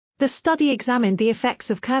The study examined the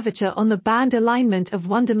effects of curvature on the band alignment of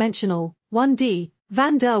one-dimensional, 1D,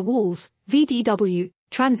 van der Waals, VDW,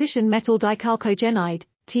 transition metal dichalcogenide,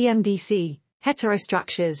 TMDC,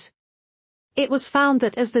 heterostructures. It was found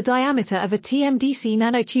that as the diameter of a TMDC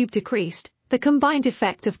nanotube decreased, the combined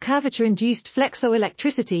effect of curvature-induced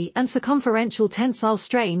flexoelectricity and circumferential tensile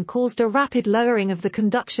strain caused a rapid lowering of the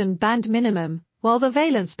conduction band minimum, while the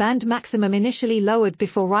valence band maximum initially lowered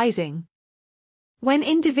before rising. When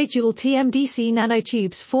individual TMDC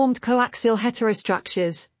nanotubes formed coaxial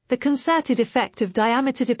heterostructures, the concerted effect of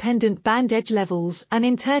diameter-dependent band edge levels and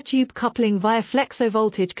intertube coupling via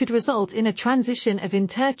flexovoltage could result in a transition of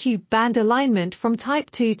intertube band alignment from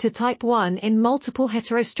type 2 to type 1 in multiple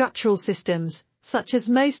heterostructural systems, such as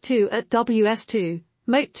MOS2 at WS2,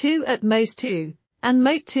 MOT2 at MOS2, and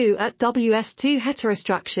MOT2 at WS2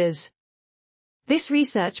 heterostructures. This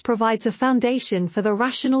research provides a foundation for the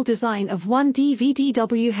rational design of 1D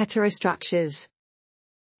VDW heterostructures.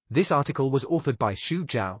 This article was authored by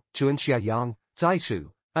Zhao, Chunxia,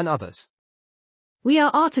 Ziye, and others. We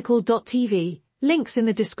are RTCLTV, links in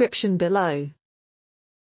the description below.